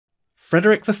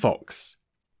Frederick the Fox,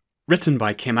 written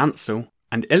by Kim Ansell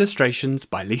and illustrations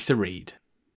by Lisa Reed.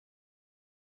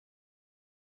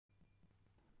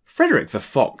 Frederick the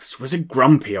Fox was a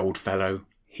grumpy old fellow.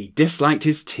 He disliked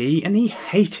his tea and he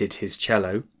hated his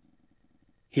cello.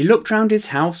 He looked round his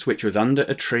house, which was under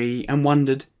a tree, and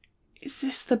wondered, "Is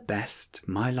this the best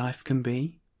my life can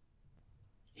be?"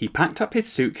 He packed up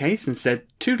his suitcase and said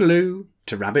toodaloo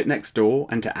to Rabbit next door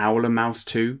and to Owl and Mouse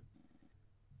too.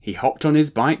 He hopped on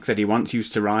his bike that he once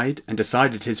used to ride and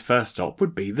decided his first stop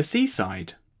would be the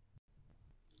seaside.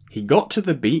 He got to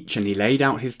the beach and he laid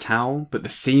out his towel, but the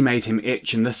sea made him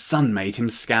itch and the sun made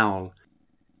him scowl.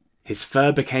 His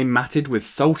fur became matted with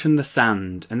salt and the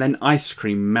sand, and then ice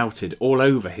cream melted all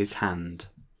over his hand.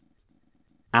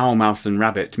 Owl, Mouse and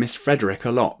Rabbit missed Frederick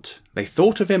a lot. They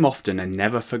thought of him often and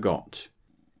never forgot.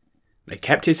 They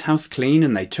kept his house clean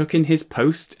and they took in his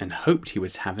post and hoped he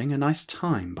was having a nice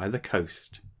time by the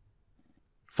coast.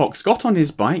 Fox got on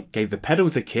his bike, gave the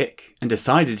pedals a kick, and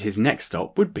decided his next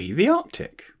stop would be the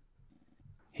Arctic.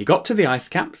 He got to the ice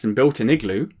caps and built an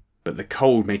igloo, but the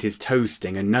cold made his toes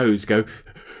sting and nose go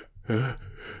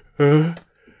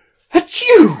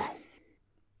achoo!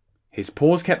 His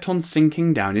paws kept on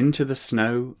sinking down into the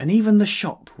snow, and even the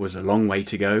shop was a long way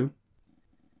to go.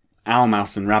 Owl,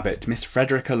 Mouse and Rabbit missed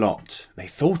Frederick a lot. They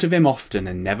thought of him often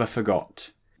and never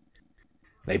forgot.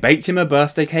 They baked him a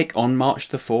birthday cake on March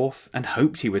the 4th and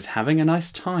hoped he was having a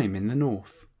nice time in the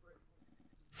north.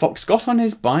 Fox got on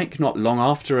his bike not long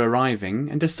after arriving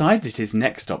and decided his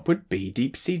next stop would be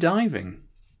deep sea diving.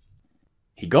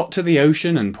 He got to the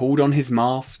ocean and pulled on his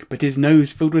mask, but his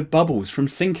nose filled with bubbles from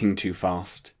sinking too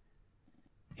fast.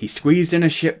 He squeezed in a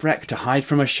shipwreck to hide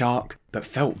from a shark, but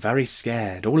felt very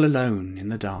scared all alone in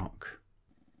the dark.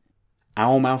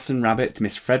 Owl, Mouse and Rabbit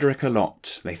missed Frederick a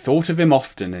lot. They thought of him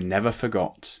often and never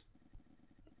forgot.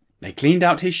 They cleaned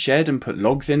out his shed and put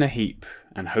logs in a heap,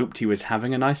 and hoped he was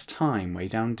having a nice time way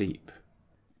down deep.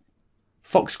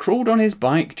 Fox crawled on his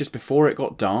bike just before it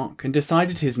got dark and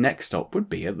decided his next stop would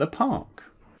be at the park.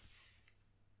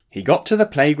 He got to the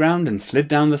playground and slid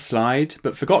down the slide,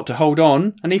 but forgot to hold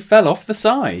on and he fell off the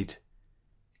side.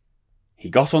 He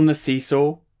got on the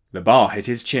seesaw, the bar hit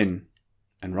his chin,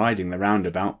 and riding the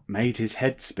roundabout made his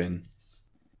head spin.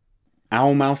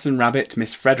 Owl, Mouse and Rabbit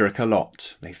missed Frederick a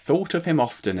lot. They thought of him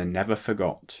often and never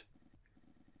forgot.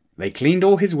 They cleaned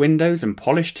all his windows and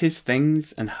polished his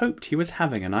things and hoped he was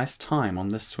having a nice time on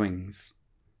the swings.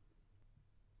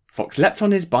 Fox leapt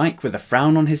on his bike with a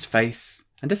frown on his face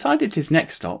and decided his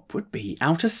next stop would be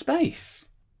outer space.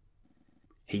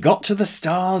 He got to the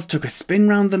stars, took a spin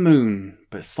round the moon,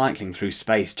 but cycling through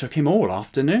space took him all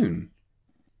afternoon.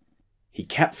 He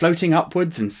kept floating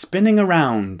upwards and spinning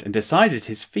around and decided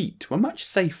his feet were much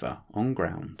safer on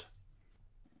ground.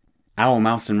 Owl,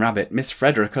 Mouse and Rabbit missed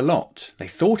Frederick a lot. They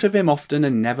thought of him often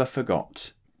and never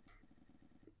forgot.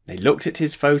 They looked at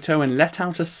his photo and let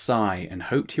out a sigh and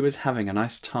hoped he was having a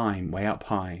nice time way up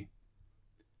high.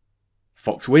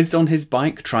 Fox whizzed on his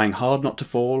bike, trying hard not to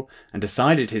fall, and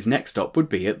decided his next stop would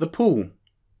be at the pool.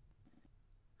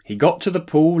 He got to the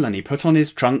pool and he put on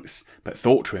his trunks, but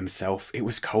thought to himself it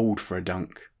was cold for a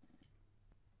dunk.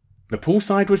 The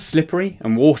poolside was slippery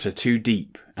and water too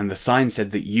deep, and the sign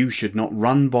said that you should not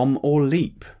run, bomb or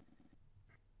leap.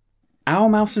 Owl,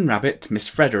 Mouse and Rabbit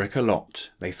missed Frederick a lot.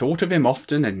 They thought of him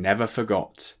often and never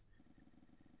forgot.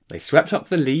 They swept up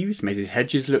the leaves, made his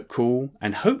hedges look cool,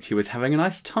 and hoped he was having a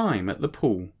nice time at the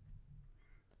pool.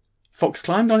 Fox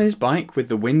climbed on his bike with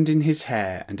the wind in his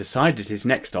hair and decided his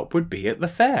next stop would be at the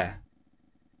fair.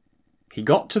 He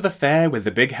got to the fair with the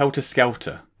big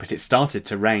helter-skelter, but it started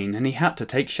to rain and he had to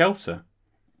take shelter.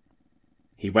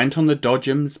 He went on the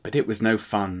dodgems, but it was no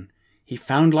fun. He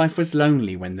found life was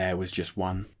lonely when there was just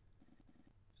one.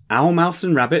 Owl, Mouse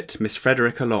and Rabbit missed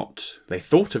Frederick a lot. They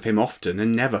thought of him often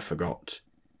and never forgot.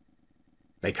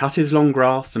 They cut his long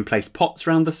grass and placed pots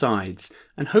round the sides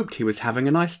and hoped he was having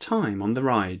a nice time on the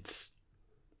rides.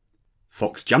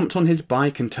 Fox jumped on his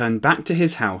bike and turned back to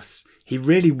his house. He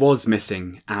really was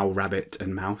missing Owl, Rabbit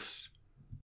and Mouse.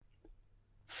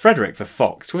 Frederick the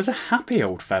Fox was a happy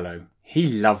old fellow. He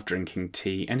loved drinking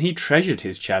tea and he treasured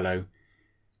his cello.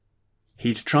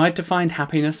 He'd tried to find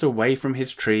happiness away from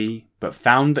his tree, but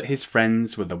found that his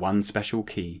friends were the one special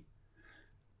key.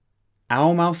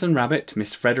 Owl, Mouse and Rabbit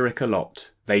missed Frederick a lot.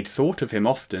 They'd thought of him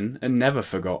often and never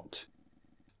forgot.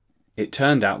 It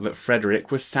turned out that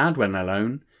Frederick was sad when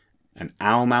alone, and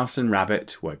Owl, Mouse and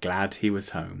Rabbit were glad he was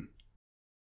home.